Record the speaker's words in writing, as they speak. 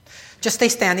Just stay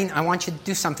standing. I want you to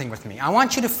do something with me. I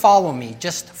want you to follow me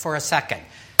just for a second.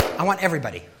 I want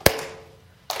everybody.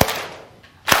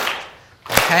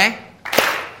 Okay?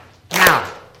 Now,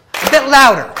 a bit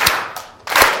louder.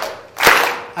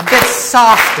 A bit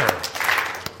softer.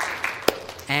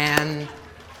 And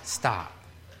stop.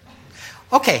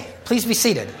 Okay, please be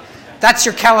seated. That's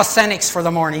your calisthenics for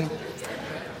the morning.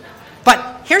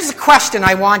 But here's the question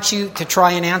I want you to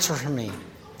try and answer for me.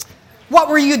 What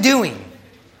were you doing?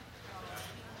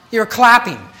 You're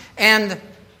clapping. And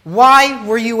why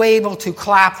were you able to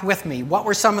clap with me? What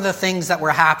were some of the things that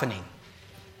were happening?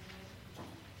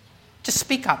 Just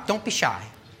speak up. Don't be shy.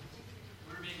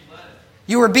 We were being led.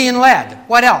 You were being led.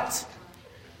 What else?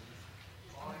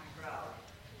 Following the crowd.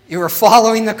 You were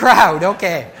following the crowd.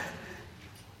 Okay.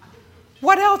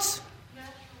 What else?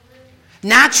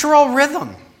 Natural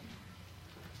rhythm.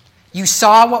 You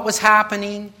saw what was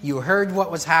happening. You heard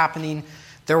what was happening.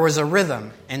 There was a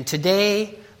rhythm. And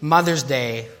today, Mother's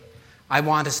Day, I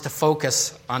want us to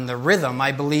focus on the rhythm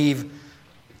I believe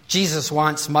Jesus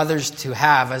wants mothers to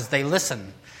have as they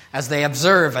listen, as they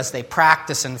observe, as they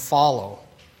practice and follow.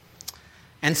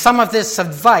 And some of this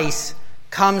advice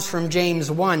comes from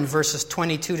James 1, verses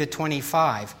 22 to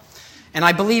 25. And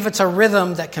I believe it's a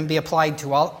rhythm that can be applied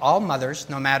to all mothers,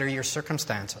 no matter your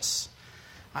circumstances.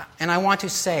 And I want to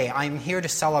say, I'm here to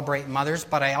celebrate mothers,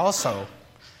 but I also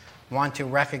want to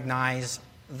recognize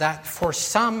that for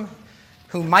some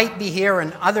who might be here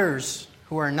and others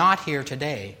who are not here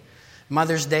today,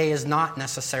 Mother's Day is not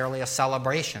necessarily a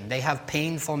celebration. They have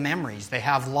painful memories. They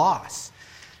have loss.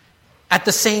 At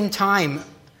the same time,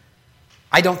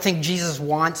 I don't think Jesus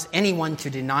wants anyone to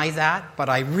deny that, but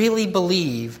I really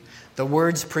believe the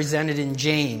words presented in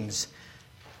James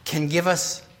can give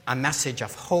us a message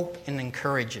of hope and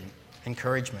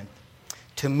encouragement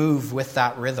to move with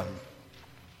that rhythm.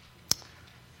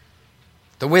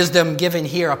 The wisdom given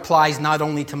here applies not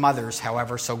only to mothers,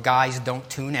 however, so guys, don't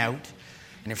tune out.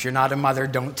 And if you're not a mother,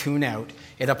 don't tune out.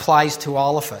 It applies to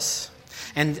all of us.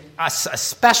 And a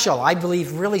special, I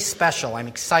believe really special, I'm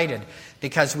excited,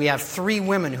 because we have 3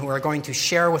 women who are going to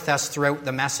share with us throughout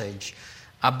the message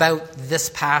about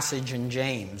this passage in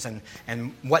James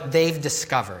and what they've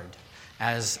discovered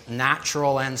as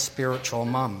natural and spiritual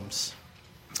mums.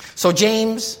 So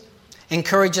James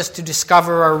encourages us to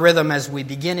discover our rhythm as we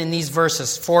begin in these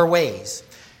verses 4 ways.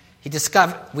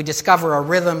 We discover a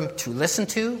rhythm to listen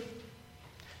to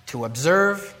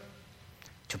observe,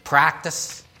 to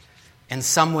practice, and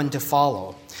someone to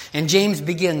follow. And James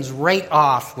begins right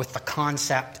off with the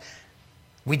concept,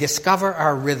 we discover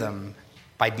our rhythm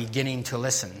by beginning to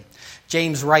listen.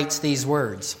 James writes these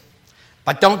words,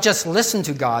 but don't just listen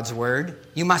to God's word,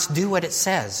 you must do what it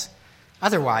says.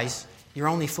 Otherwise, you're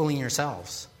only fooling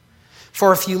yourselves.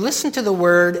 For if you listen to the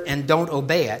word and don't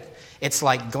obey it, it's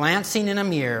like glancing in a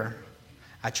mirror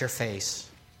at your face.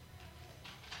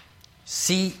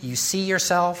 You see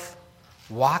yourself,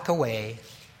 walk away,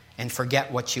 and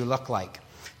forget what you look like.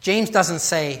 James doesn't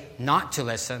say not to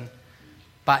listen,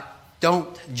 but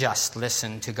don't just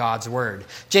listen to God's word.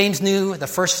 James knew the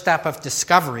first step of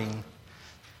discovering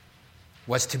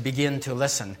was to begin to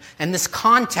listen. And this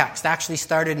context actually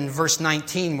started in verse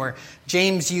 19, where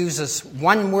James uses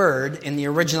one word in the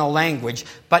original language,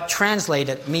 but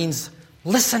translated means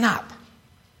listen up.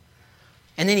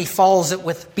 And then he follows it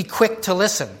with be quick to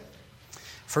listen.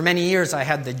 For many years, I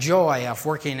had the joy of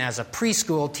working as a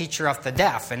preschool teacher of the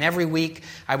deaf. And every week,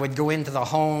 I would go into the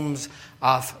homes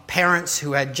of parents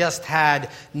who had just had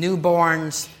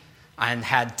newborns and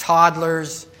had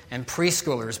toddlers and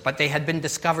preschoolers, but they had been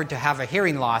discovered to have a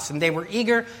hearing loss. And they were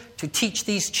eager to teach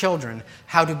these children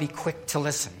how to be quick to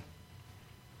listen,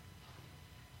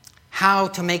 how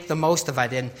to make the most of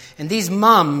it. And these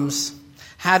mums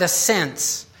had a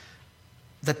sense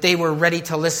that they were ready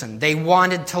to listen. They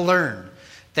wanted to learn.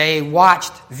 They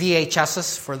watched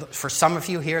VHSs. For some of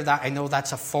you here, that I know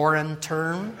that's a foreign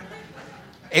term.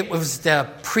 It was the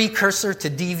precursor to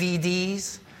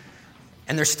DVDs,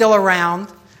 and they're still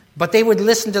around. But they would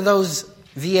listen to those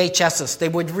VHSs. They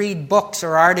would read books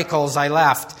or articles I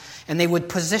left, and they would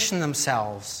position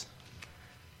themselves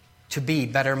to be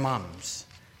better mums.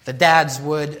 The dads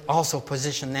would also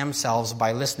position themselves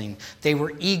by listening. They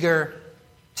were eager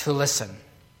to listen.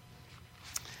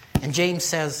 And James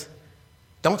says,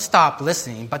 don't stop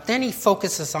listening. But then he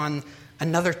focuses on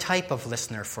another type of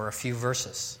listener for a few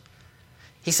verses.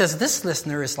 He says this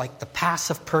listener is like the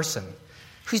passive person.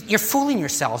 You're fooling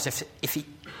yourselves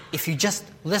if you just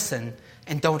listen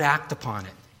and don't act upon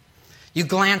it. You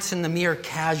glance in the mirror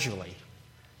casually.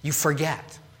 You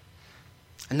forget.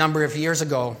 A number of years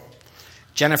ago,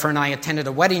 Jennifer and I attended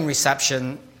a wedding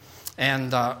reception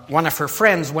and one of her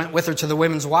friends went with her to the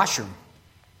women's washroom.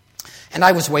 And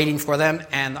I was waiting for them,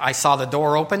 and I saw the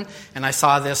door open, and I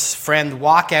saw this friend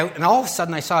walk out, and all of a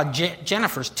sudden I saw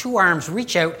Jennifer's two arms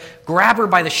reach out, grab her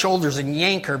by the shoulders, and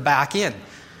yank her back in.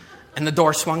 And the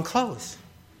door swung closed.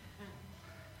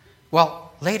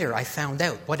 Well, later I found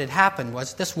out what had happened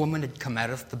was this woman had come out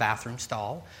of the bathroom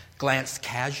stall, glanced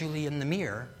casually in the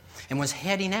mirror, and was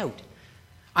heading out.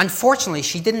 Unfortunately,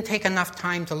 she didn't take enough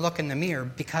time to look in the mirror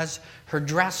because her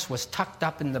dress was tucked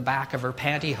up in the back of her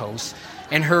pantyhose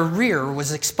and her rear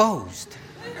was exposed.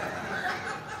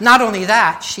 Not only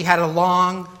that, she had a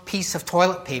long piece of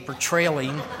toilet paper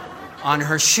trailing on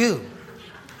her shoe.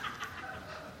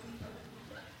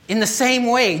 In the same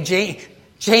way,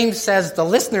 James says the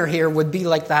listener here would be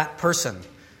like that person.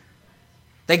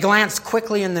 They glance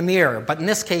quickly in the mirror, but in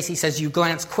this case he says you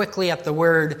glance quickly at the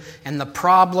word and the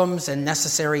problems and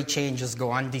necessary changes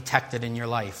go undetected in your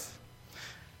life.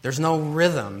 There's no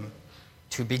rhythm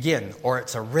to begin, or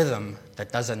it's a rhythm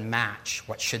that doesn't match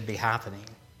what should be happening.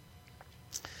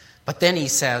 But then he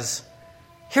says,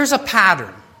 here's a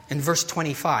pattern in verse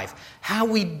 25, how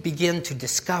we begin to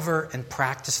discover and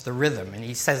practice the rhythm. And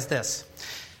he says this,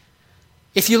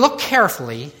 if you look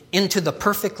carefully into the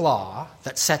perfect law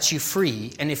that sets you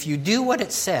free, and if you do what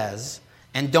it says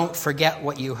and don't forget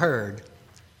what you heard,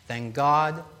 then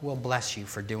God will bless you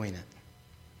for doing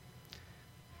it.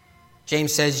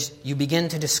 James says we begin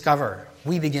to discover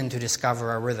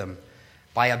our rhythm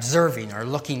by observing or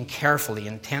looking carefully,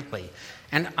 intently.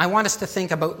 And I want us to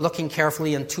think about looking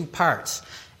carefully in two parts.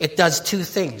 It does two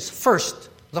things. First,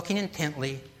 looking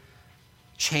intently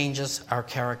changes our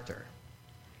character.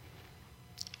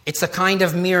 It's a kind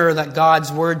of mirror that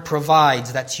God's Word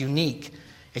provides that's unique.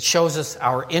 It shows us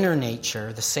our inner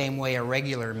nature the same way a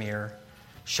regular mirror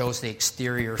shows the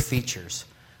exterior features.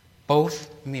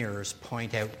 Both mirrors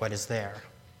point out what is there.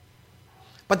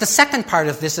 But the second part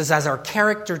of this is as our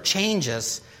character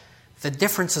changes, the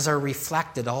differences are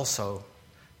reflected also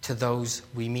to those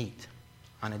we meet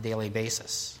on a daily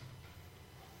basis.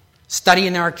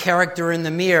 Studying our character in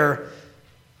the mirror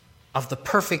of the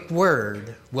perfect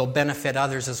word will benefit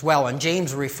others as well. And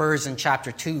James refers in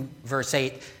chapter 2, verse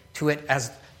 8, to it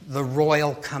as the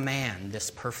royal command,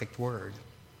 this perfect word.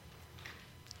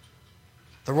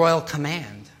 The royal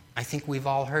command, I think we've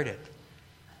all heard it.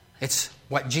 It's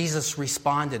what Jesus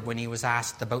responded when he was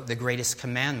asked about the greatest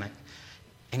commandment.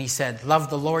 And he said, love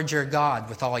the Lord your God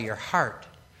with all your heart,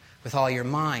 with all your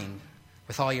mind,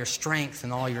 with all your strength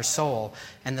and all your soul.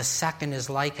 And the second is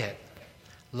like it.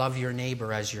 Love your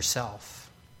neighbor as yourself.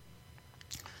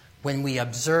 When we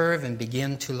observe and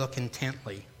begin to look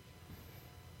intently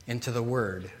into the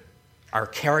Word, our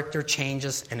character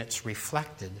changes and it's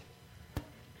reflected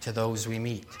to those we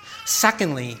meet.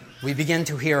 Secondly, we begin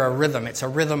to hear a rhythm. It's a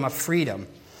rhythm of freedom.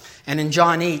 And in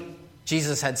John 8,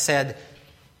 Jesus had said,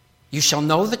 you shall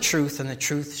know the truth and the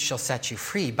truth shall set you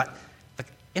free. But the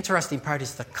interesting part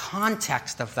is the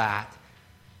context of that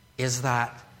is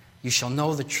that you shall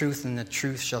know the truth, and the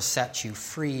truth shall set you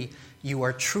free. You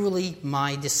are truly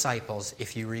my disciples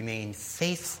if you remain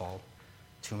faithful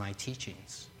to my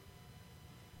teachings.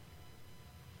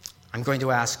 I'm going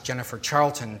to ask Jennifer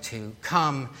Charlton to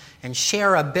come and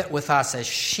share a bit with us as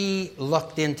she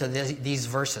looked into these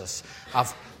verses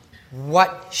of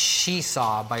what she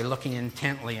saw by looking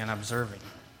intently and observing.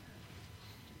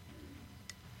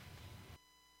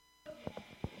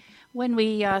 When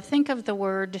we think of the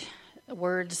words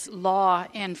law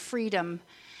and freedom,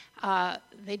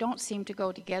 they don't seem to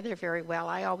go together very well.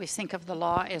 I always think of the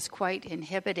law as quite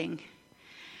inhibiting.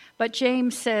 But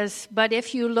James says, but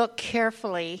if you look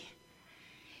carefully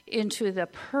into the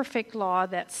perfect law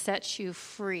that sets you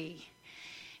free.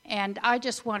 And I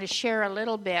just want to share a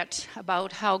little bit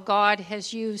about how God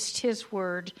has used his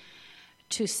word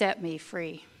to set me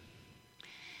free.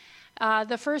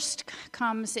 The first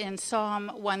comes in Psalm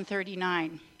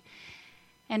 139.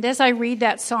 And as I read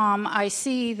that psalm, I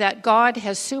see that God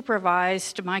has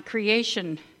supervised my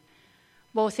creation,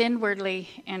 both inwardly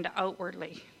and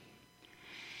outwardly.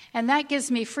 And that gives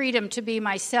me freedom to be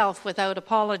myself without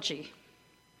apology.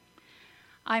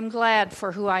 I'm glad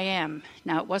for who I am.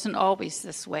 Now, it wasn't always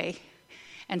this way,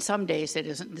 and some days it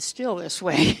isn't still this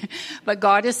way, but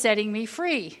God is setting me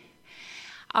free.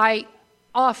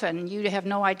 You have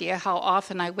no idea how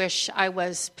often I wish I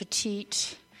was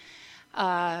petite,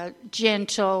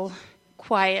 gentle,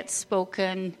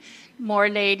 quiet-spoken, more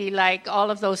ladylike,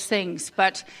 all of those things.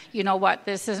 But you know what?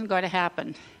 This isn't going to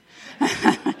happen.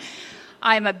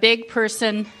 I'm a big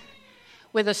person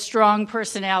with a strong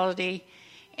personality,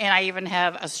 and I even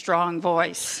have a strong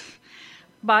voice.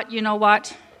 But you know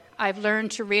what? I've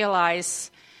learned to realize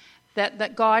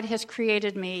that God has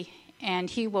created me, and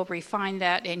He will refine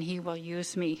that, and He will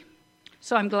use me.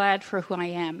 So I'm glad for who I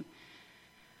am.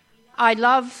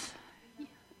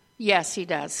 Yes, He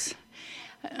does.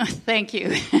 Thank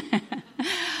you.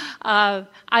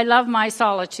 I love my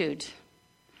solitude.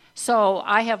 So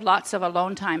I have lots of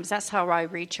alone times. That's how I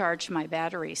recharge my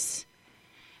batteries.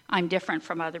 I'm different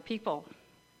from other people.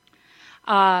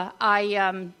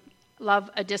 I love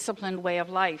a disciplined way of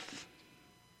life.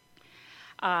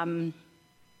 I'm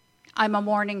a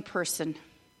morning person.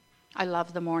 I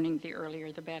love the morning. The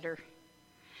earlier, the better.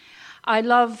 I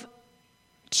love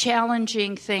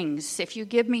challenging things. If you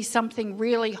give me something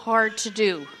really hard to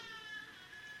do,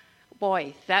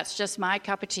 boy, that's just my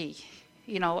cup of tea.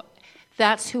 You know,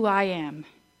 that's who I am.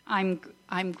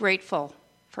 I'm grateful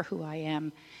for who I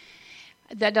am.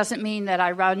 That doesn't mean that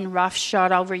I run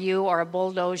roughshod over you or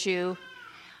bulldoze you,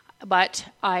 but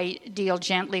I deal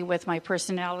gently with my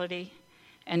personality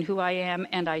and who I am,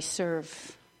 and I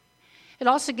serve. It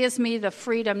also gives me the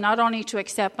freedom not only to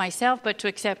accept myself, but to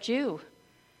accept you,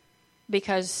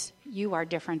 because you are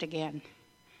different again.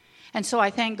 And so I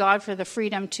thank God for the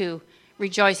freedom to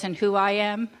rejoice in who I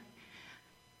am,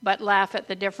 but laugh at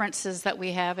the differences that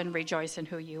we have and rejoice in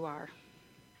who you are.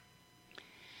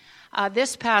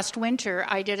 This past winter,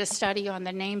 I did a study on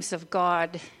the names of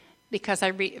God because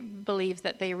I believe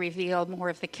that they reveal more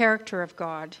of the character of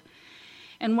God.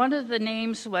 And one of the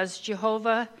names was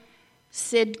Jehovah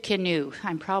Sidkenu.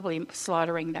 I'm probably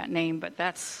slaughtering that name, but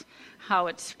that's how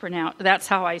it's pronounced. That's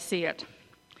how I see it,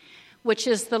 which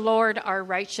is the Lord our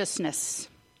righteousness.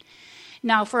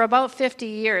 Now, for about 50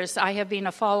 years, I have been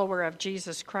a follower of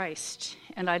Jesus Christ,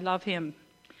 and I love him.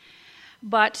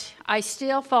 But I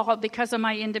still fall, because of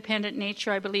my independent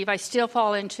nature, I believe, I still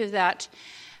fall into that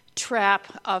trap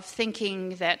of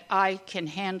thinking that I can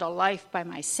handle life by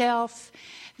myself,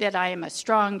 that I am a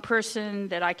strong person,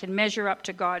 that I can measure up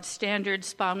to God's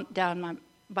standards down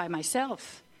by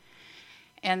myself.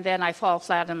 And then I fall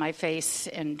flat on my face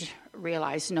and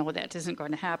realize, no, that isn't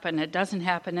going to happen. It doesn't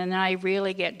happen. And then I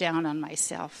really get down on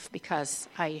myself because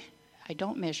I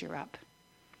don't measure up.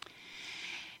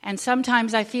 And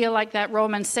sometimes I feel like that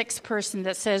Romans 6 person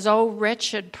that says, "Oh,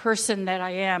 wretched person that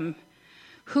I am,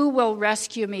 who will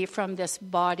rescue me from this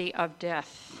body of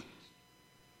death?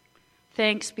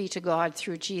 Thanks be to God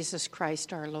through Jesus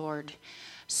Christ our Lord."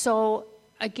 So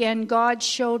again, God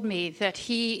showed me that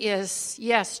he is,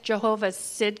 yes, Jehovah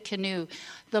Sidkenu,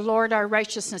 the Lord our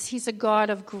righteousness. He's a God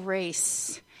of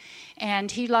grace. And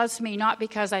he loves me not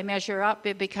because I measure up,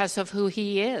 but because of who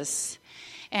he is.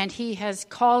 And he has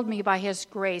called me by his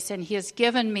grace, and he has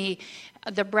given me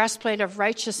the breastplate of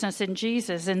righteousness in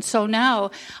Jesus. And so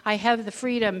now I have the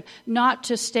freedom not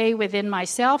to stay within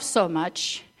myself so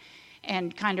much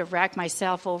and kind of rack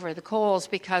myself over the coals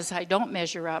because I don't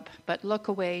measure up, but look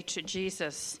away to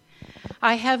Jesus.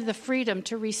 I have the freedom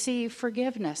to receive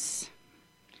forgiveness.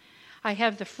 I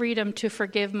have the freedom to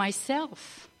forgive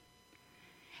myself.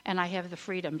 And I have the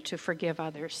freedom to forgive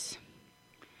others.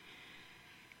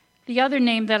 The other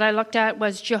name that I looked at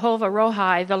was Jehovah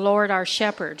Rohi, the Lord our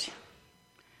shepherd.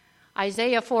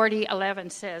 Isaiah 40:11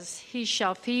 says, "He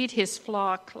shall feed his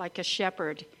flock like a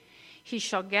shepherd. He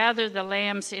shall gather the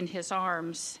lambs in his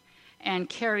arms and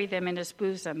carry them in his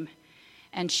bosom,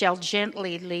 and shall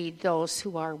gently lead those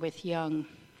who are with young."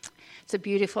 It's a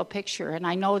beautiful picture, and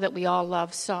I know that we all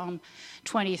love Psalm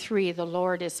 23, "The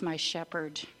Lord is my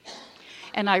shepherd."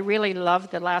 And I really love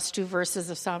the last two verses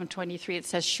of Psalm 23. It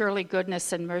says, "Surely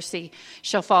goodness and mercy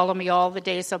shall follow me all the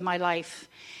days of my life."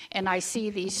 And I see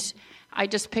these, I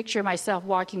just picture myself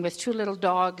walking with two little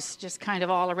dogs just kind of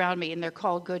all around me, and they're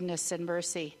called goodness and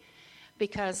mercy.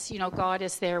 Because, you know, God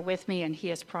is there with me, and he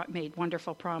has made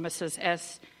wonderful promises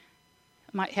as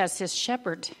his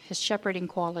shepherding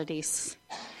qualities.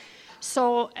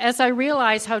 So as I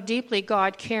realize how deeply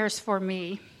God cares for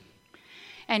me,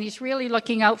 and he's really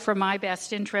looking out for my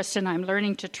best interest, and I'm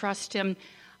learning to trust him,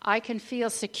 I can feel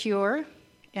secure,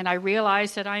 and I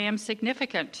realize that I am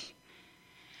significant.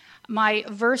 My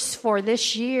verse for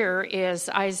this year is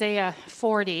Isaiah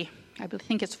 40. I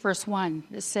think it's verse 1.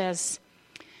 It says,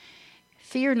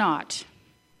 "Fear not,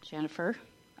 Jennifer,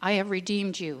 I have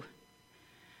redeemed you.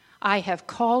 I have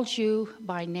called you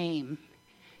by name.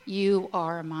 You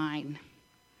are mine."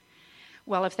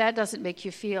 Well, if that doesn't make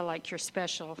you feel like you're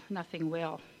special, nothing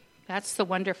will. That's the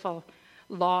wonderful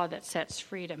law that sets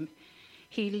freedom.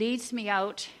 He leads me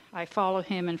out. I follow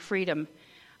him in freedom.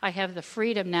 I have the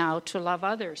freedom now to love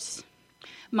others.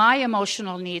 My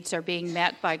emotional needs are being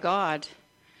met by God.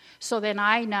 So then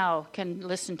I now can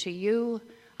listen to you.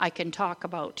 I can talk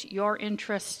about your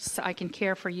interests. I can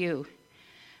care for you.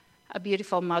 A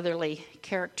beautiful motherly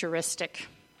characteristic.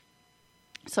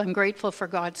 So I'm grateful for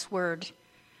God's word.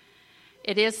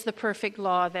 It is the perfect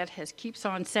law that keeps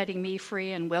on setting me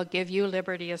free and will give you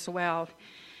liberty as well.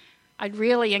 I'd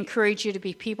really encourage you to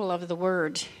be people of the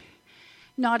word,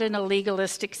 not in a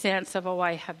legalistic sense of,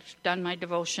 I have done my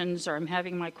devotions or I'm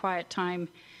having my quiet time,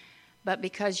 but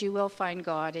because you will find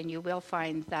God and you will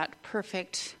find that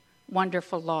perfect,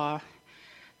 wonderful law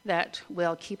that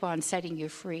will keep on setting you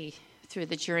free through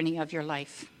the journey of your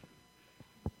life.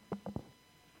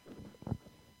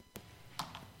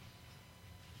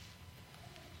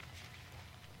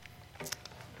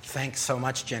 Thanks so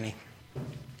much, Jenny.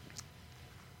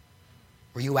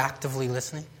 Were you actively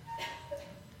listening?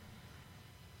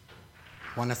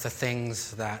 One of the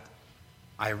things that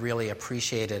I really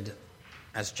appreciated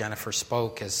as Jennifer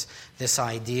spoke is this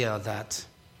idea that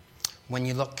when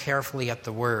you look carefully at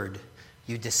the Word,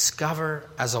 you discover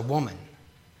as a woman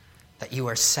that you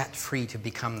are set free to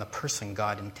become the person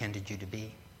God intended you to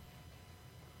be.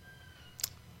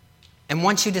 And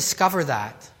once you discover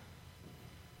that,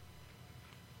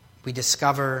 we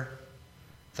discover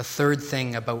the third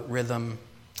thing about rhythm.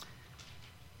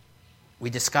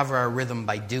 We discover our rhythm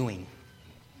by doing.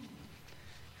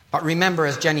 But remember,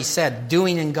 as Jenny said,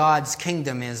 doing in God's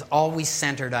kingdom is always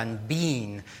centered on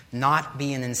being, not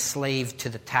being enslaved to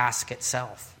the task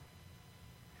itself.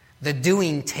 The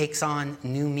doing takes on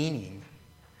new meaning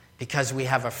because we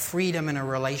have a freedom in a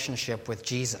relationship with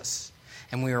Jesus,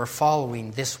 and we are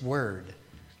following this word,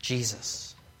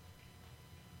 Jesus.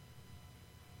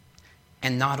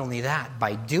 And not only that,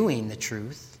 by doing the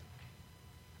truth,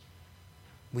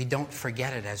 we don't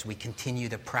forget it as we continue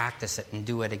to practice it and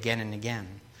do it again and again.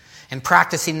 And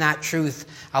practicing that truth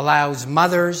allows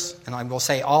mothers, and I will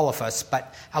say all of us,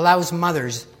 but allows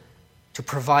mothers to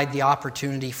provide the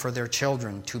opportunity for their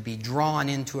children to be drawn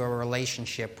into a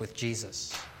relationship with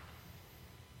Jesus.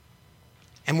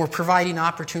 And we're providing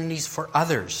opportunities for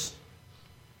others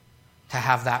to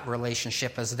have that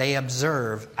relationship as they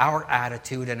observe our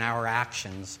attitude and our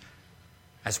actions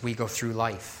as we go through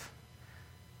life.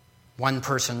 One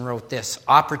person wrote this: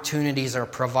 opportunities are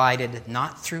provided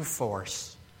not through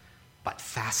force, but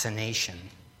fascination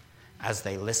as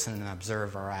they listen and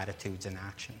observe our attitudes and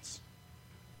actions.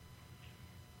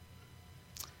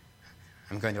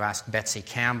 I'm going to ask Betsy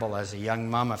Campbell, as a young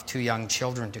mom of 2 young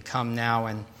children, to come now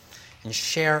and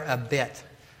share a bit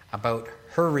about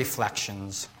her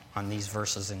reflections on these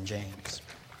verses in James.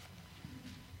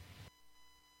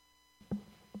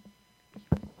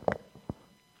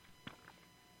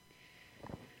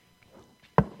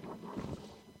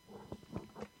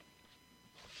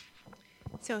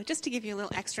 So just to give you a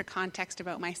little extra context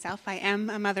about myself, I am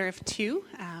a mother of 2,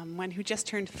 one who just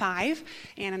turned 5,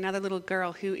 and another little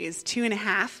girl who is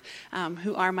 2.5,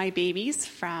 who are my babies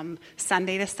from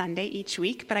Sunday to Sunday each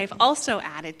week. But I've also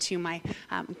added to my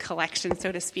collection,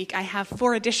 so to speak, I have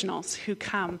 4 additionals who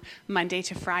come Monday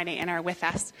to Friday and are with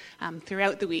us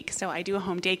throughout the week. So I do a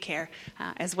home daycare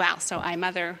as well. So I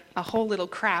mother a whole little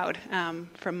crowd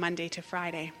from Monday to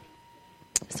Friday.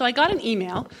 So I got an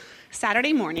email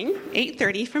Saturday morning,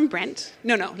 8:30 from Brent.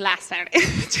 No, last Saturday.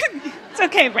 It's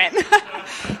okay, Brent.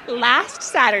 Last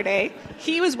Saturday,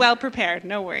 he was well prepared,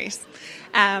 no worries,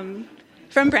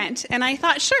 from Brent. And I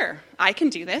thought, sure, I can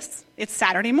do this. It's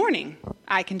Saturday morning.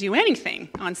 I can do anything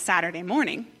on Saturday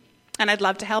morning, and I'd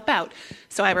love to help out.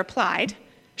 So I replied,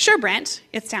 sure, Brent,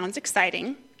 it sounds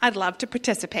exciting. I'd love to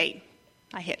participate.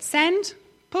 I hit send.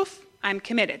 Poof, I'm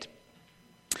committed.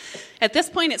 At this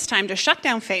point, it's time to shut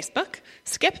down Facebook,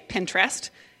 skip Pinterest,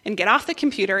 and get off the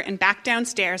computer and back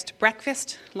downstairs to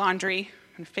breakfast, laundry,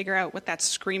 and figure out what that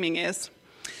screaming is.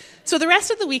 So the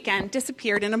rest of the weekend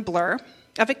disappeared in a blur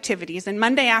of activities, and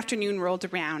Monday afternoon rolled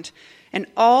around, and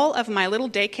all of my little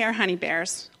daycare honey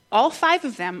bears, all 5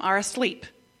 of them, are asleep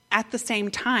at the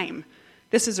same time.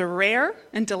 This is a rare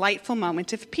and delightful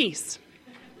moment of peace.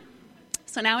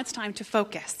 So now it's time to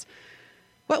focus.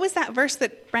 What was that verse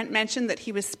that Brent mentioned that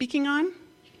he was speaking on?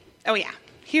 Oh yeah,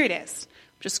 here it is.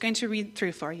 I'm just going to read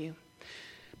through for you.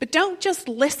 But don't just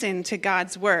listen to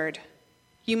God's word.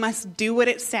 You must do what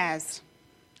it says.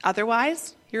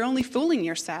 Otherwise, you're only fooling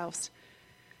yourselves.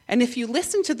 And if you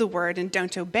listen to the word and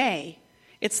don't obey,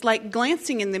 it's like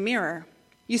glancing in the mirror.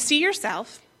 You see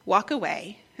yourself, walk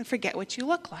away, and forget what you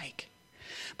look like.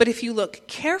 But if you look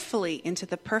carefully into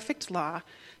the perfect law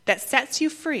that sets you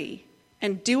free,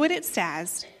 and do what it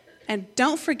says, and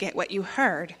don't forget what you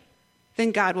heard,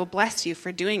 then God will bless you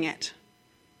for doing it.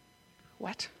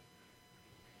 What?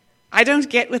 I don't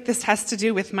get what this has to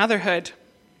do with motherhood.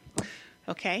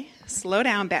 Okay, slow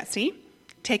down, Betsy.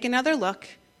 Take another look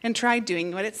and try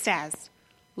doing what it says.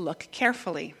 Look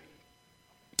carefully.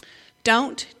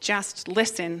 Don't just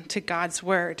listen to God's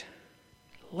word.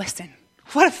 listen.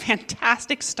 What a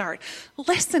fantastic start.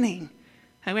 Listening.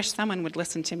 I wish someone would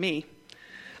listen to me.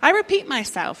 I repeat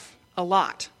myself a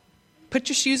lot. Put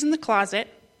your shoes in the closet.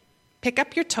 Pick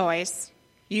up your toys.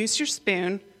 Use your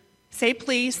spoon. Say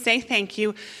please, say thank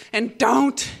you, and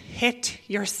don't hit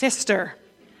your sister.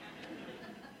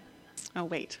 Oh,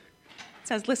 wait. It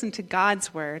says listen to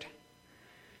God's word.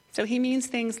 So he means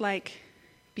things like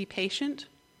be patient,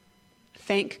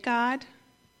 thank God,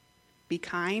 be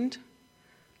kind,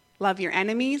 love your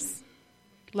enemies,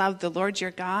 love the Lord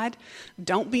your God,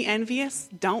 don't be envious,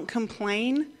 don't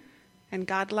complain, and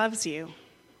God loves you.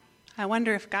 I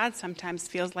wonder if God sometimes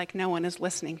feels like no one is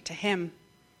listening to him.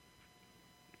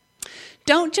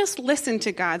 Don't just listen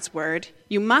to God's word.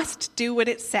 You must do what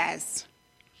it says.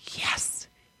 Yes,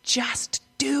 just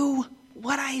do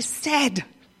what I said.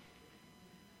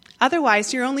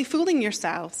 Otherwise, you're only fooling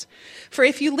yourselves. For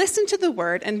if you listen to the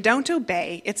word and don't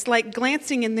obey, it's like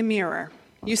glancing in the mirror.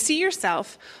 You see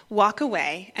yourself, walk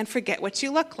away, and forget what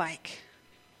you look like.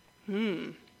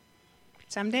 Some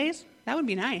days, that would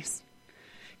be nice.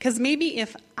 Because maybe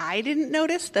if I didn't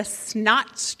notice the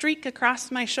snot streak across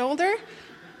my shoulder,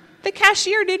 the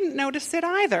cashier didn't notice it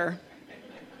either.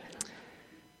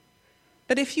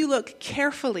 But if you look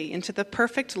carefully into the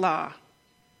perfect law,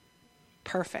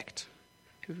 perfect,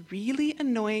 a really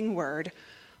annoying word,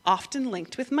 often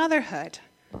linked with motherhood.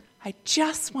 I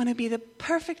just want to be the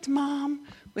perfect mom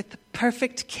with the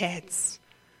perfect kids.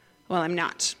 Well, I'm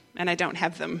not, and I don't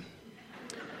have them.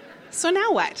 So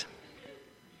now what?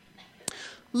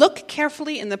 Look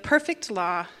carefully in the perfect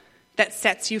law that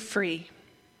sets you free.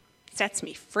 Sets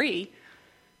me free?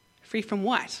 Free from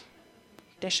what?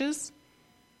 Dishes?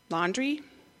 Laundry?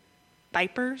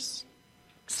 Diapers?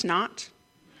 Snot?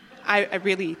 I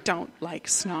really don't like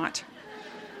snot.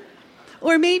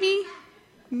 Or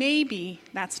maybe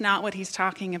that's not what he's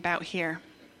talking about here.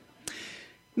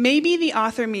 Maybe the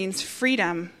author means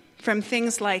freedom from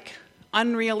things like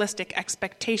unrealistic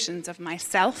expectations of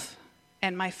myself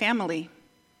and my family.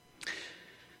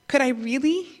 Could I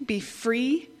really be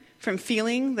free from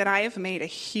feeling that I have made a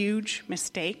huge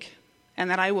mistake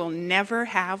and that I will never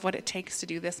have what it takes to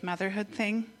do this motherhood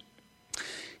thing?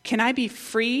 Can I be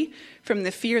free from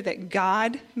the fear that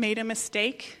God made a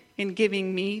mistake in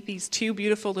giving me these two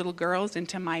beautiful little girls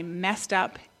into my messed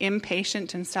up,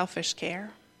 impatient, and selfish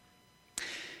care?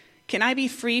 Can I be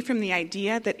free from the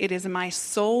idea that it is my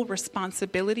sole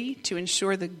responsibility to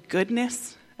ensure the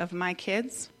goodness of my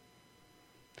kids?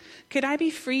 Could I be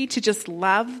free to just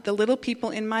love the little people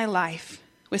in my life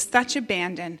with such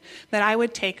abandon that I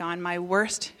would take on my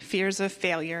worst fears of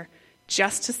failure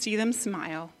just to see them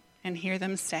smile and hear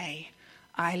them say,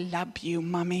 I love you,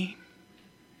 Mommy?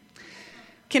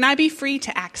 Can I be free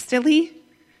to act silly,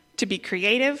 to be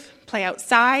creative, play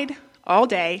outside all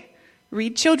day,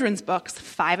 read children's books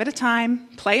 5 at a time,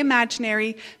 play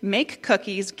imaginary, make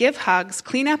cookies, give hugs,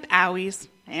 clean up owies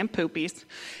and poopies,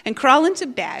 and crawl into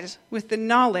bed with the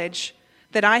knowledge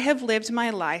that I have lived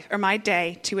my life or my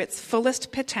day to its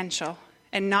fullest potential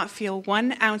and not feel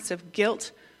 1 ounce of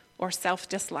guilt or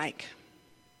self-dislike?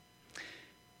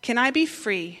 Can I be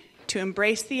free to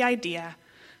embrace the idea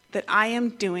that I am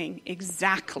doing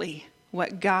exactly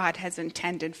what God has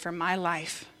intended for my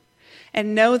life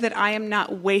and know that I am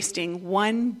not wasting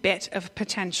 1 bit of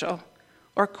potential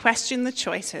or question the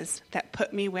choices that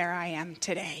put me where I am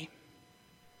today?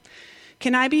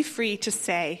 Can I be free to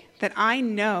say that I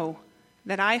know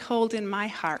that I hold in my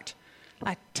heart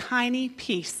a tiny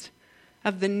piece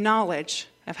of the knowledge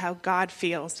of how God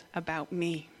feels about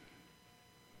me?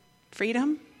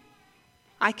 Freedom?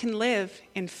 I can live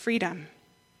in freedom.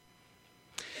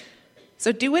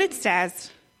 So do what it says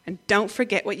and don't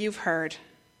forget what you've heard.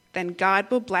 Then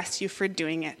God will bless you for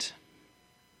doing it.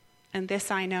 And this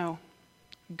I know,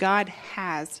 God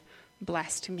has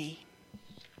blessed me.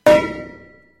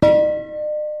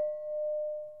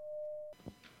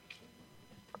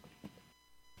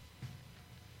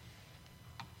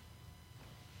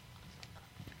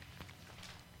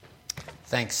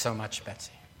 Thanks so much,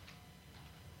 Betsy.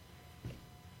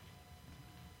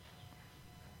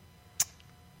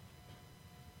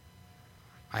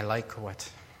 I like what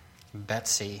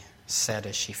Betsy said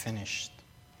as she finished.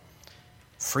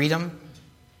 Freedom.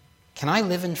 Can I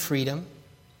live in freedom?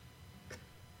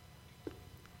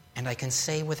 And I can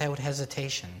say without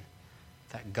hesitation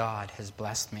that God has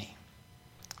blessed me.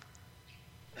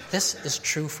 This is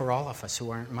true for all of us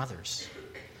who aren't mothers.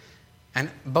 And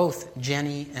both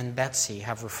Jenny and Betsy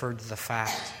have referred to the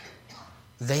fact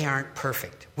they aren't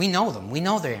perfect. We know them. We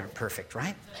know they aren't perfect,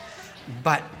 right?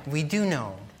 But we do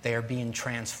know they are being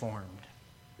transformed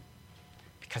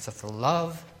because of the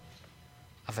love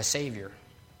of a Savior,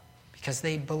 because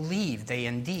they believe they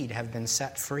indeed have been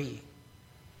set free.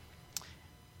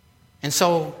 And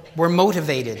so we're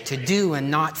motivated to do and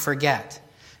not forget,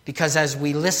 because as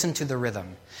we listen to the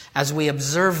rhythm, as we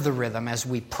observe the rhythm, as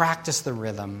we practice the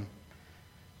rhythm,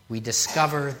 we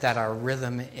discover that our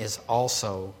rhythm is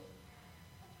also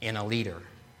in a leader,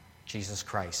 Jesus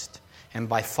Christ. And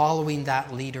by following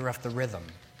that leader of the rhythm,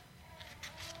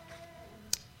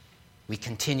 we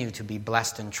continue to be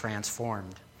blessed and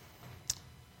transformed.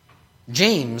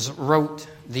 James wrote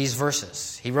these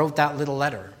verses. He wrote that little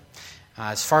letter.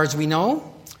 As far as we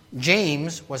know,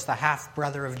 James was the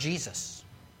half-brother of Jesus.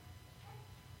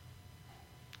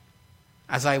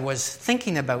 As I was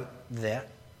thinking about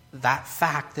that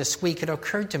fact this week, it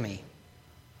occurred to me.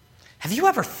 Have you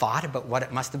ever thought about what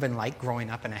it must have been like growing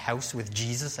up in a house with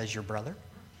Jesus as your brother?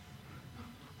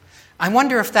 I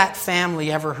wonder if that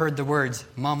family ever heard the words,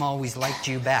 "Mom always liked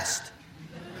you best."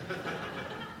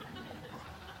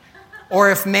 Or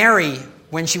if Mary,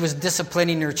 when she was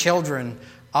disciplining her children,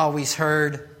 always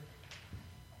heard,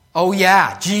 "Oh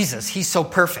yeah, Jesus, he's so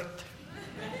perfect."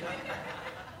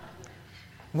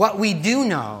 What we do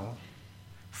know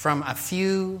from a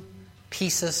few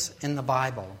pieces in the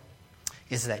Bible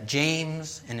is that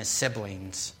James and his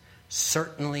siblings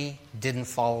certainly didn't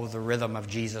follow the rhythm of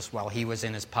Jesus while he was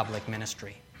in his public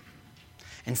ministry.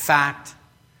 In fact,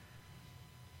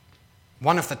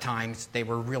 one of the times they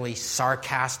were really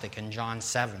sarcastic in John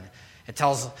 7. It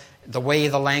tells the way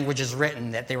the language is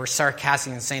written that they were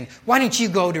sarcastic and saying, "Why don't you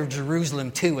go to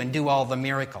Jerusalem too and do all the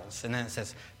miracles?" And then it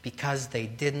says, because they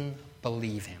didn't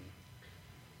believe him.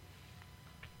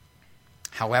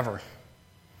 However,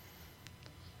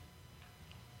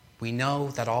 we know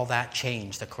that all that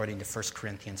changed according to 1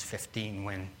 Corinthians 15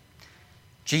 when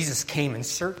Jesus came in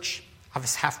search of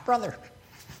his half-brother.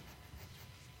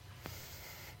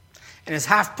 And his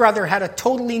half-brother had a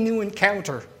totally new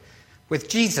encounter with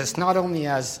Jesus, not only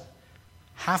as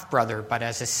half-brother, but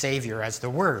as his Savior, as the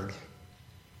Word.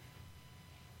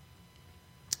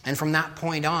 And from that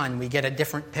point on, we get a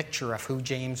different picture of who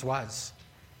James was.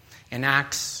 In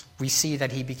Acts, we see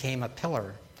that he became a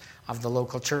pillar of the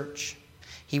local church.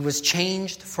 He was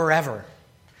changed forever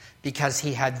because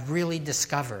he had really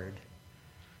discovered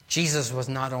Jesus was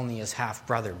not only his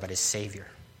half-brother, but his Savior.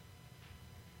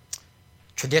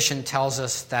 Tradition tells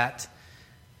us that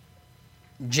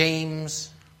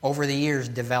James, over the years,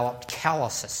 developed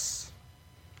calluses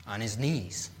on his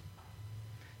knees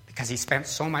because he spent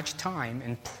so much time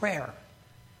in prayer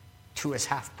to his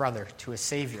half-brother, to his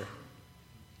Savior.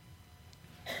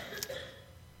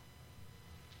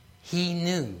 He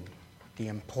knew the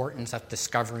importance of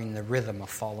discovering the rhythm of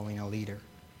following a leader.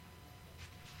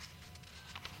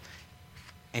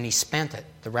 And he spent it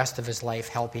the rest of his life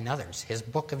helping others. His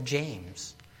book of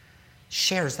James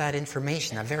shares that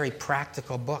information, a very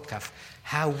practical book of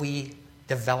how we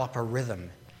develop a rhythm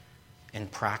in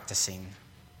practicing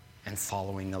and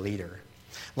following the leader.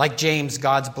 Like James,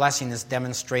 God's blessing is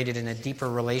demonstrated in a deeper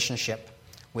relationship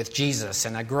with Jesus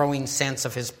and a growing sense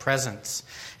of his presence.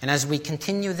 And as we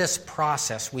continue this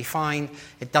process, we find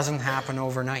it doesn't happen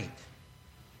overnight.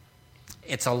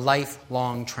 It's a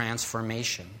lifelong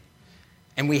transformation.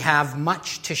 And we have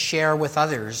much to share with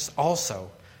others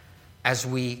also as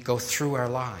we go through our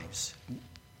lives.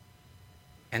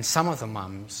 And some of the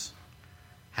mums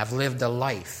have lived a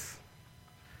life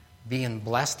being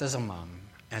blessed as a mum,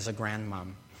 as a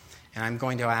grandmom. And I'm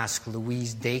going to ask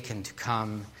Louise Dakin to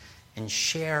come and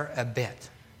share a bit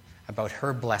about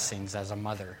her blessings as a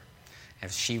mother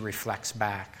as she reflects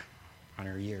back on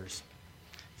her years.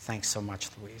 Thanks so much,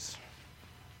 Louise.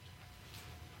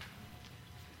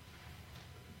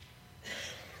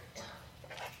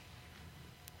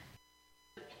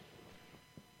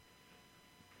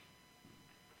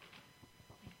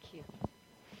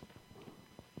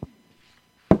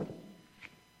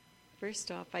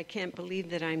 First off, I can't believe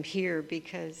that I'm here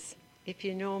because if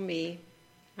you know me,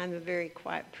 I'm a very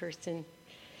quiet person.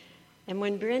 And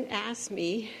when Brent asked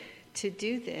me to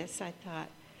do this, I thought,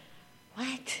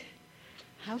 what?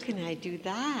 How can I do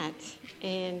that?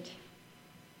 And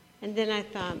then I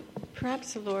thought,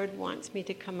 perhaps the Lord wants me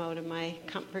to come out of my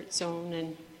comfort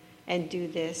zone and do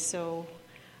this. So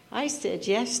I said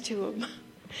yes to him.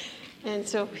 And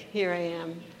so here I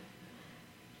am.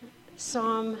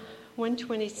 Psalm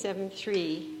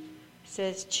 127:3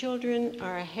 says, "Children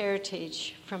are a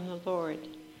heritage from the Lord,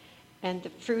 and the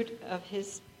fruit of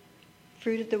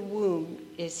the womb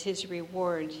is his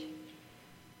reward."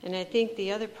 And I think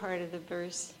the other part of the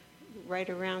verse right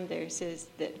around there says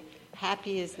that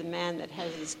happy is the man that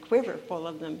has his quiver full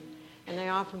of them. And I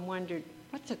often wondered,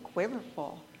 what's a quiver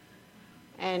full?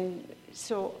 And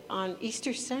so on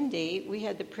Easter Sunday, we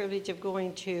had the privilege of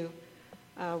going to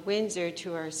Windsor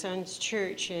to our son's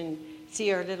church and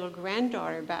see our little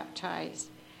granddaughter baptized.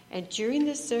 And during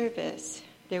the service,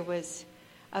 there was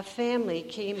a family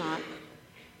came up,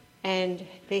 and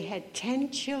they had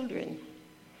 10 children,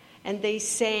 and they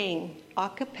sang a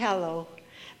cappella,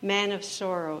 Man of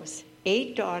Sorrows,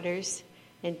 8 daughters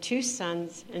and 2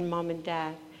 sons and mom and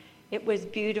dad. It was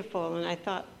beautiful, and I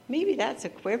thought, maybe that's a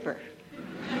quiver.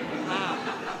 Wow.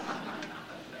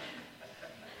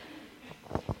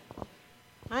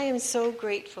 I am so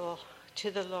grateful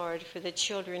to the Lord for the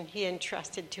children he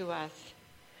entrusted to us.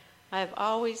 I've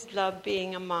always loved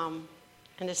being a mom,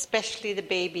 and especially the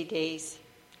baby days.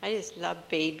 I just love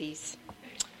babies.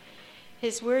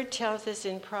 His word tells us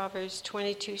in Proverbs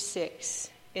 22:6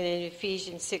 and in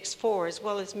Ephesians 6:4, as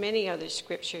well as many other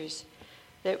scriptures,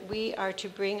 that we are to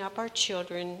bring up our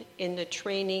children in the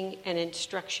training and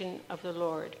instruction of the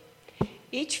Lord.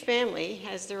 Each family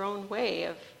has their own way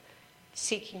of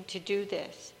seeking to do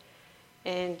this.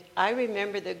 And I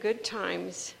remember the good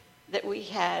times that we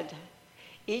had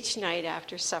each night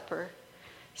after supper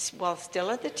while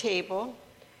still at the table,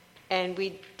 and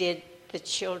we did the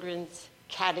children's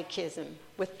catechism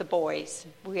with the boys.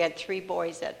 We had 3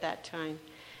 boys at that time.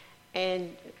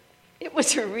 And it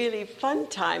was a really fun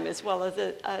time as well as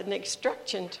an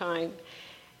instruction time.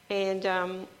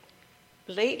 And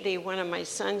lately, one of my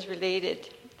sons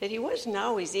related that he wasn't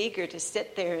always eager to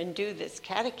sit there and do this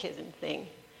catechism thing.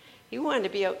 He wanted to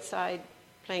be outside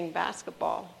playing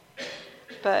basketball.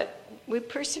 But we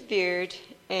persevered,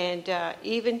 and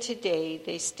even today,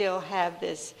 they still have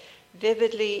this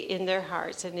vividly in their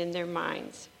hearts and in their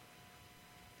minds.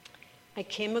 I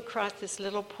came across this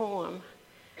little poem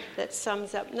that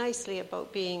sums up nicely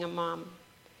about being a mom.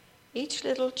 Each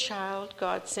little child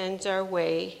God sends our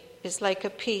way is like a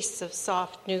piece of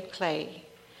soft new clay.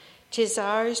 'Tis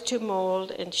ours to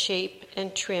mold and shape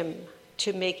and trim,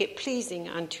 to make it pleasing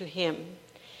unto him.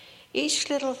 Each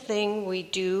little thing we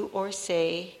do or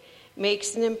say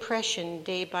makes an impression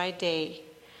day by day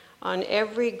on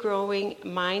every growing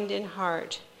mind and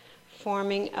heart,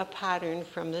 forming a pattern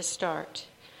from the start.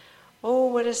 Oh,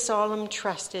 what a solemn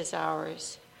trust is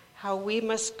ours, how we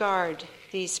must guard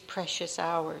these precious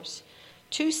hours.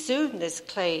 Too soon this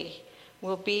clay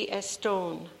will be as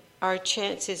stone. Our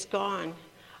chance is gone,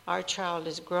 our child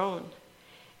is grown.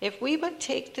 If we but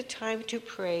take the time to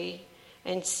pray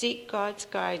and seek God's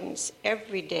guidance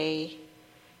every day,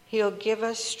 he'll give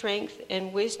us strength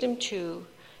and wisdom too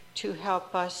to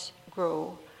help us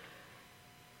grow,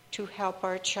 to help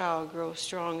our child grow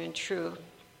strong and true.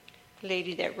 The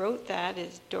lady that wrote that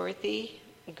is Dorothy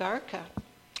Garka.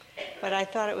 But I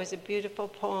thought it was a beautiful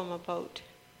poem about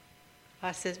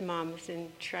us as moms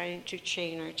and trying to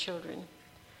train our children.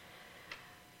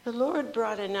 The Lord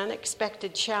brought an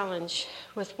unexpected challenge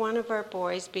with one of our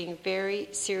boys being very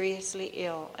seriously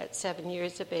ill at 7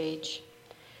 years of age.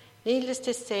 Needless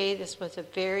to say, this was a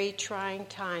very trying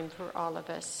time for all of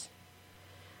us.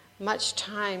 Much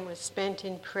time was spent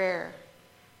in prayer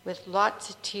with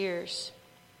lots of tears,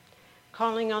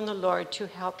 calling on the Lord to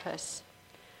help us.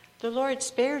 The Lord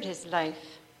spared his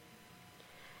life.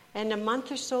 And a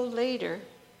month or so later,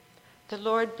 the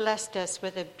Lord blessed us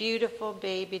with a beautiful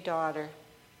baby daughter.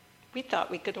 We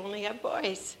thought we could only have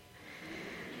boys.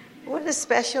 What a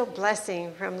special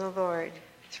blessing from the Lord.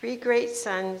 3 great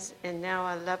sons and now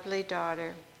a lovely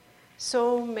daughter.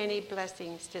 So many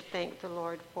blessings to thank the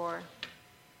Lord for.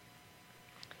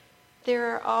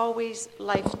 There are always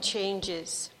life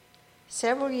changes.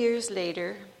 Several years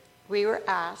later, we were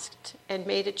asked and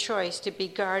made a choice to be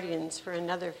guardians for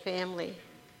another family.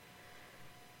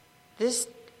 This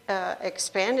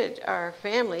expanded our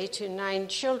family to 9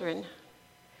 children.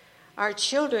 Our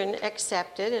children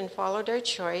accepted and followed our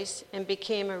choice and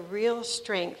became a real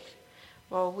strength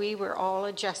while we were all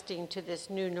adjusting to this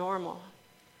new normal.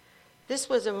 This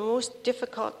was the most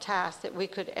difficult task that we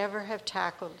could ever have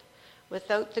tackled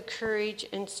without the courage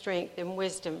and strength and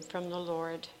wisdom from the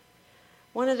Lord.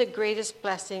 One of the greatest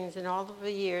blessings in all of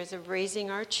the years of raising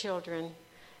our children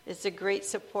is the great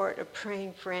support of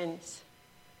praying friends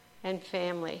and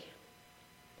family.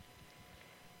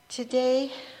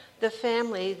 Today, the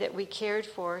family that we cared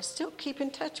for still keep in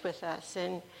touch with us,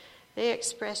 and they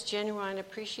express genuine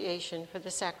appreciation for the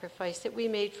sacrifice that we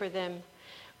made for them.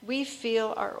 We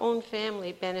feel our own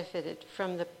family benefited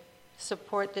from the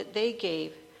support that they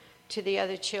gave to the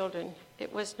other children.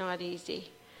 It was not easy.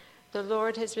 The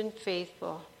Lord has been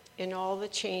faithful in all the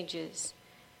changes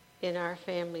in our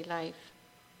family life.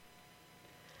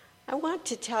 I want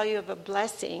to tell you of a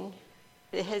blessing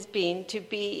that has been to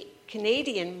be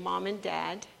Canadian mom and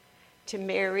dad to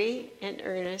Mary and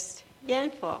Ernest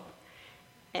Yanfo,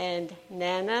 and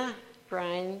Nana,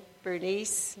 Brian,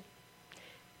 Bernice,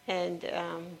 and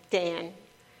Dan.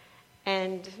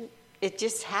 And it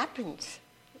just happened.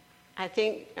 I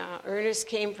think Ernest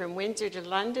came from Windsor to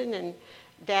London, and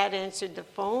Dad answered the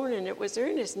phone, and it was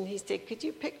Ernest. And he said, could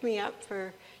you pick me up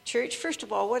for church? First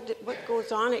of all, what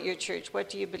goes on at your church? What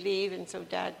do you believe? And so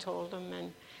Dad told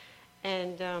him.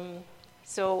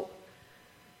 So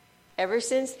ever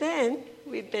since then,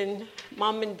 we've been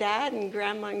Mom and Dad and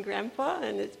Grandma and Grandpa,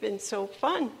 and it's been so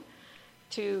fun.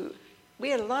 We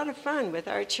had a lot of fun with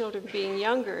our children being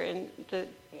younger and the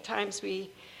times we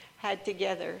had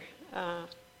together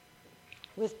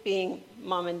with being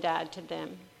Mom and Dad to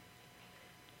them.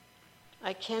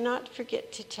 I cannot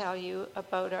forget to tell you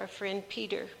about our friend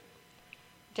Peter.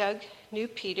 Doug knew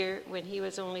Peter when he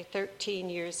was only 13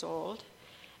 years old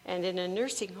and in a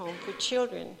nursing home for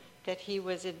children that he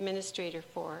was administrator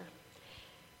for.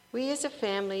 We as a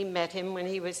family met him when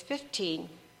he was 15.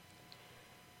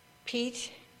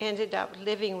 Pete ended up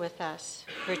living with us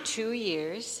for 2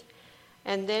 years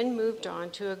and then moved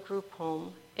on to a group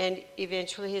home and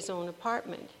eventually his own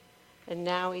apartment. And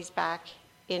now he's back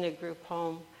in a group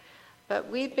home. But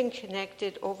we've been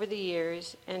connected over the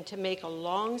years, and to make a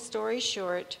long story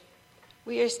short,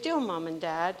 we are still Mom and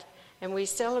Dad, and we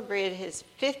celebrated his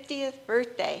 50th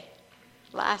birthday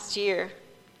last year.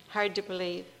 Hard to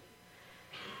believe.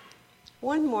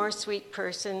 One more sweet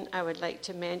person I would like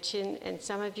to mention, and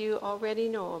some of you already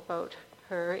know about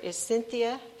her, is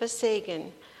Cynthia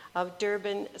Vasagan of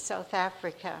Durban, South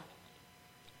Africa.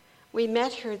 We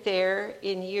met her there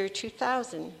in year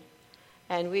 2000,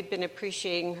 and we've been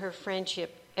appreciating her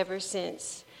friendship ever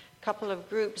since. A couple of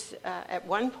groups at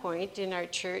one point in our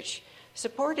church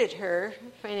supported her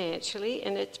financially,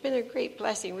 and it's been a great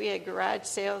blessing. We had garage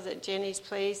sales at Jenny's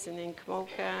place and in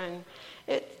Kamoka, and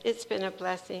it's been a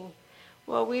blessing.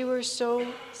 Well, we were so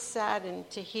saddened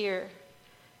to hear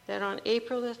that on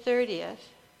April the 30th,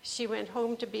 she went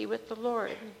home to be with the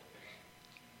Lord.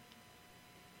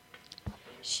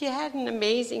 She had an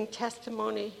amazing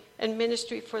testimony and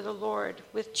ministry for the Lord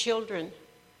with children.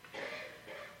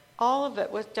 All of it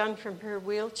was done from her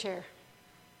wheelchair.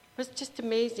 It was just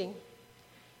amazing.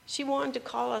 She wanted to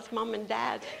call us Mom and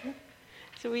Dad.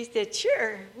 So we said,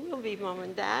 sure, we'll be Mom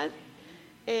and Dad.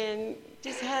 And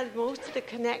just had most of the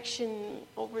connection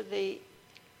over the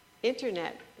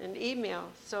internet and email.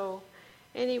 So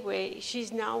anyway,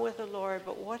 she's now with the Lord,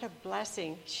 but what a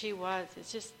blessing she was.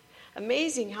 It's just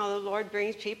amazing how the Lord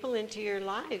brings people into your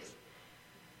lives.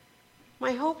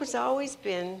 My hope has always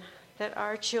been that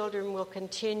our children will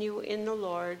continue in the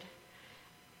Lord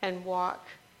and walk.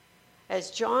 As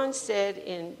John said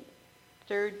in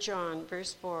 3 John,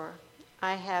 verse 4,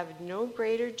 I have no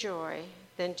greater joy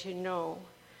than to know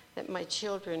that my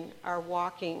children are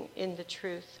walking in the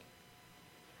truth.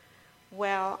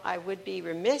 Well, I would be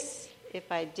remiss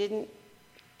if I didn't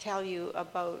tell you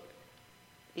about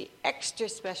the extra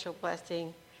special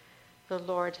blessing the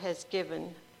Lord has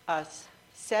given us.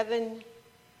 7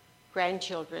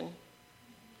 grandchildren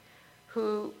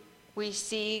who we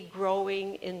see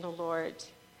growing in the Lord.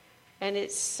 And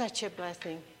it's such a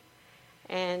blessing.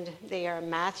 And they are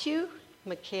Matthew,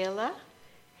 Michaela,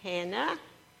 Hannah,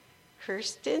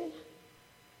 Kirsten,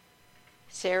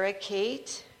 Sarah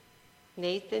Kate,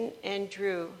 Nathan, and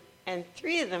Drew. And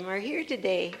 3 of them are here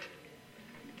today.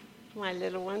 My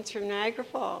little ones from Niagara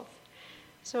Falls.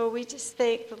 So we just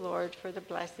thank the Lord for the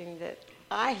blessing that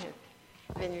I have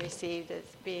been received as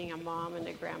being a mom and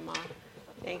a grandma.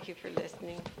 Thank you for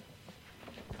listening.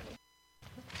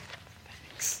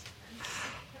 Thanks.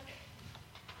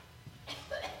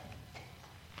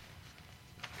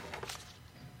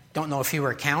 Don't know if you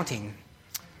were counting,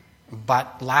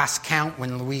 but last count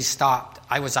when Louise stopped,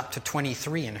 I was up to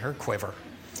 23 in her quiver.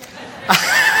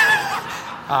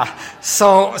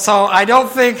 So I don't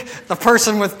think the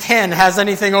person with 10 has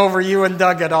anything over you and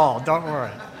Doug at all. Don't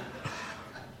worry.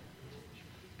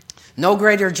 No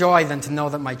greater joy than to know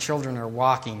that my children are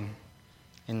walking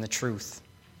in the truth.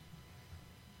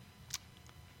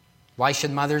 Why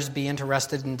should mothers be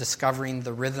interested in discovering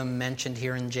the rhythm mentioned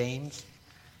here in James?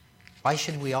 Why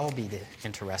should we all be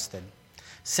interested?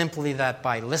 Simply that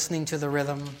by listening to the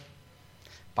rhythm,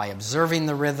 by observing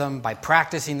the rhythm, by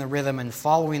practicing the rhythm and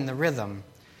following the rhythm,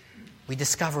 we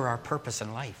discover our purpose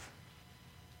in life.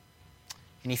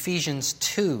 In Ephesians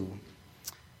 2,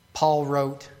 Paul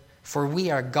wrote, "For we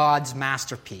are God's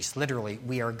masterpiece." Literally,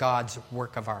 we are God's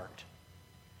work of art.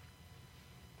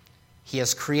 He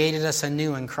has created us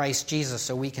anew in Christ Jesus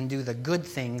so we can do the good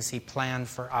things He planned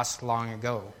for us long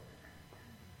ago.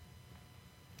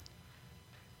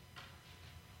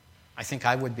 I think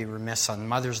I would be remiss on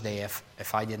Mother's Day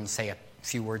if I didn't say a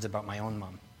few words about my own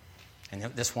mom. And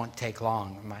this won't take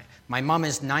long. My mom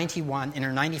is 91, in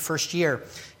her 91st year,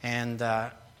 and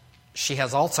she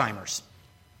has Alzheimer's.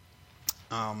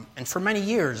 And for many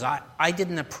years, I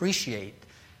didn't appreciate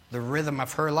the rhythm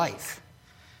of her life.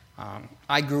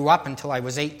 I grew up until I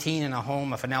was 18 in a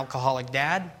home of an alcoholic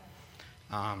dad.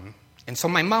 And so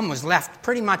my mom was left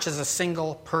pretty much as a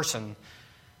single person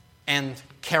and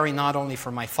caring not only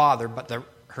for my father, but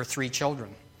her 3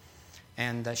 children.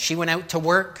 And she went out to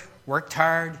work, worked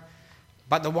hard,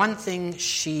 but the one thing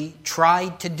she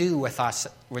tried to do with us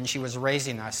when she was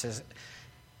raising us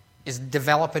is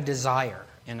develop a desire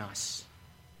in us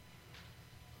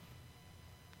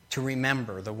to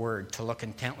remember the Word, to look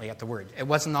intently at the Word. It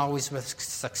wasn't always with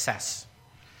success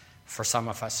for some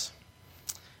of us,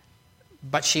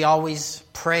 but she always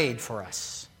prayed for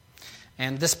us.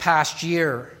 And this past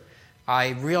year, I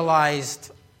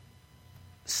realized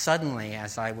suddenly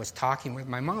as I was talking with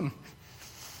my mom,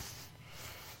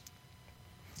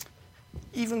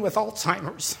 even with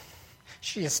Alzheimer's,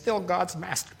 she is still God's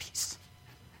masterpiece.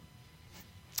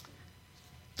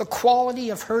 The quality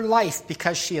of her life,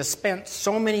 because she has spent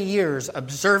so many years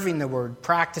observing the Word,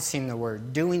 practicing the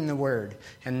Word, doing the Word,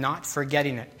 and not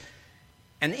forgetting it.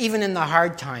 And even in the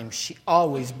hard times, she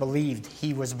always believed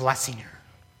He was blessing her.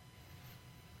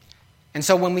 And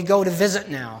so when we go to visit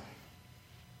now,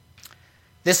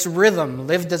 this rhythm,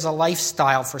 lived as a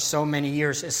lifestyle for so many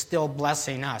years, is still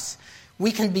blessing us.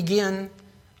 We can begin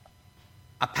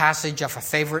a passage of a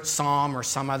favorite psalm or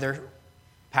some other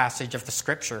passage of the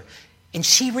Scripture, and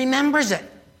she remembers it.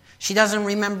 She doesn't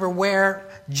remember where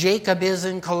Jacob is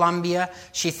in Colombia.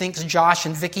 She thinks Josh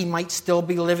and Vicky might still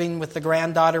be living with the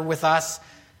granddaughter with us.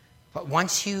 But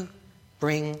once you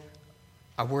bring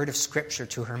a word of Scripture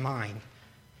to her mind,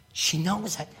 she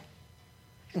knows it,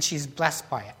 and she's blessed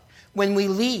by it. When we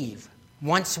leave,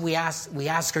 once we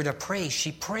ask her to pray,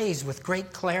 she prays with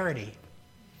great clarity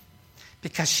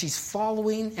because she's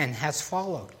following and has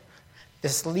followed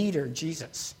this leader,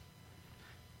 Jesus,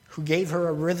 who gave her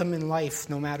a rhythm in life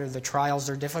no matter the trials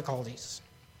or difficulties.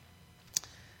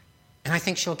 And I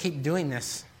think she'll keep doing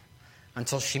this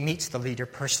until she meets the leader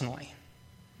personally.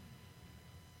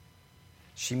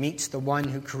 She meets the one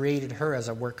who created her as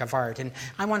a work of art. And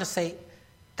I want to say,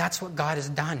 that's what God has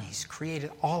done. He's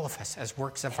created all of us as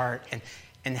works of art.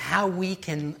 And how we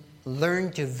can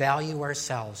learn to value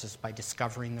ourselves is by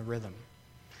discovering the rhythm.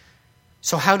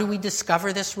 So how do we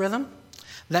discover this rhythm?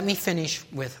 Let me finish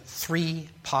with 3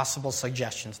 possible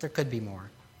suggestions. There could be more.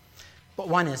 But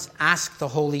one is, ask the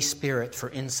Holy Spirit for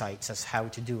insights as how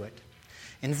to do it.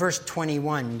 In verse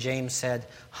 21, James said,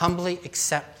 "Humbly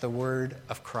accept the word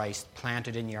of Christ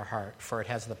planted in your heart, for it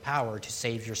has the power to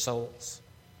save your souls."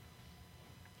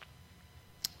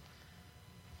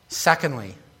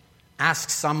 Secondly, ask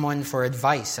someone for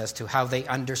advice as to how they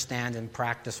understand and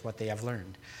practice what they have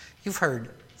learned. You've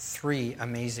heard 3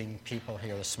 amazing people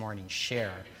here this morning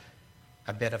share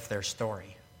a bit of their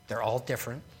story. They're all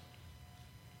different.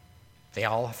 They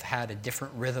all have had a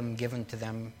different rhythm given to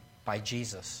them by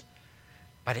Jesus.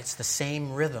 But it's the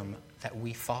same rhythm that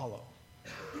we follow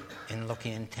in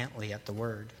looking intently at the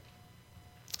Word.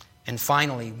 And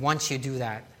finally, once you do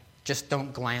that, just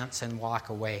don't glance and walk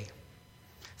away.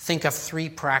 Think of 3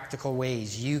 practical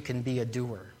ways you can be a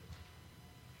doer.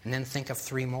 And then think of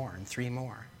 3 more and 3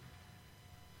 more.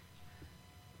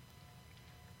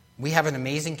 We have an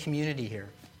amazing community here.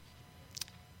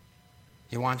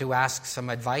 You want to ask some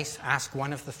advice? Ask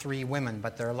one of the 3 women,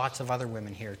 but there are lots of other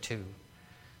women here too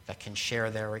that can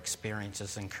share their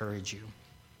experiences and encourage you.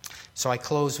 So I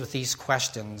close with these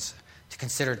questions to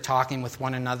consider talking with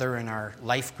one another in our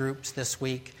life groups this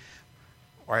week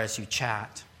or as you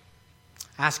chat.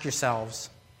 Ask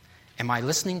yourselves, am I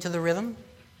listening to the rhythm?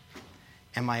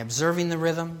 Am I observing the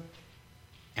rhythm?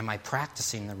 Am I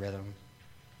practicing the rhythm?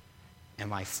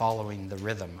 Am I following the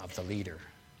rhythm of the leader,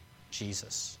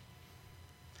 Jesus?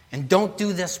 And don't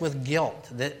do this with guilt.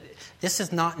 This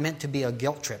is not meant to be a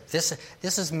guilt trip. This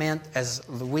is meant, as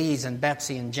Louise and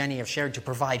Betsy and Jenny have shared, to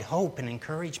provide hope and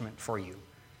encouragement for you.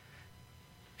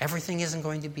 Everything isn't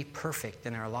going to be perfect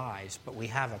in our lives, but we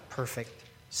have a perfect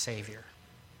Savior.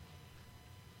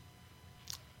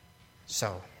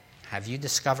 So, have you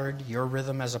discovered your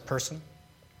rhythm as a person,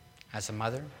 as a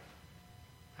mother,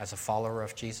 as a follower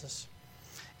of Jesus?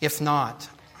 If not,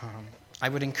 I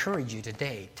would encourage you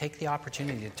today, take the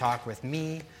opportunity to talk with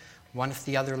me, one of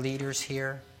the other leaders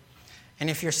here. And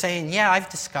if you're saying, yeah, I've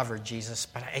discovered Jesus,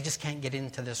 but I just can't get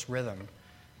into this rhythm,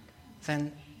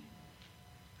 then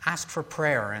ask for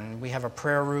prayer. And we have a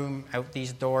prayer room out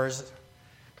these doors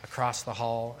across the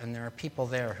hall, and there are people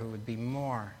there who would be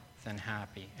more than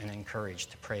happy and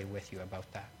encouraged to pray with you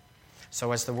about that.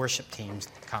 So as the worship team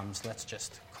comes, let's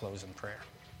just close in prayer.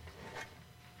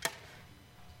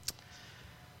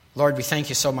 Lord, we thank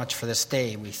you so much for this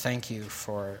day. We thank you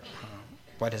for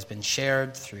what has been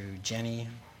shared through Jenny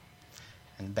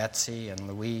and Betsy and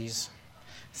Louise.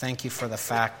 Thank you for the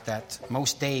fact that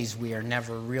most days we are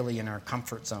never really in our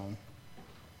comfort zone,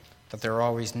 that there are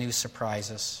always new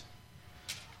surprises.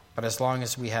 But as long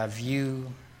as we have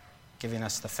you giving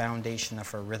us the foundation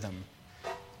of our rhythm,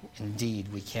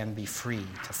 indeed we can be free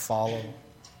to follow,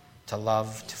 to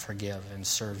love, to forgive, and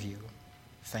serve you.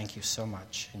 Thank you so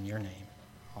much. In your name,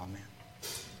 amen.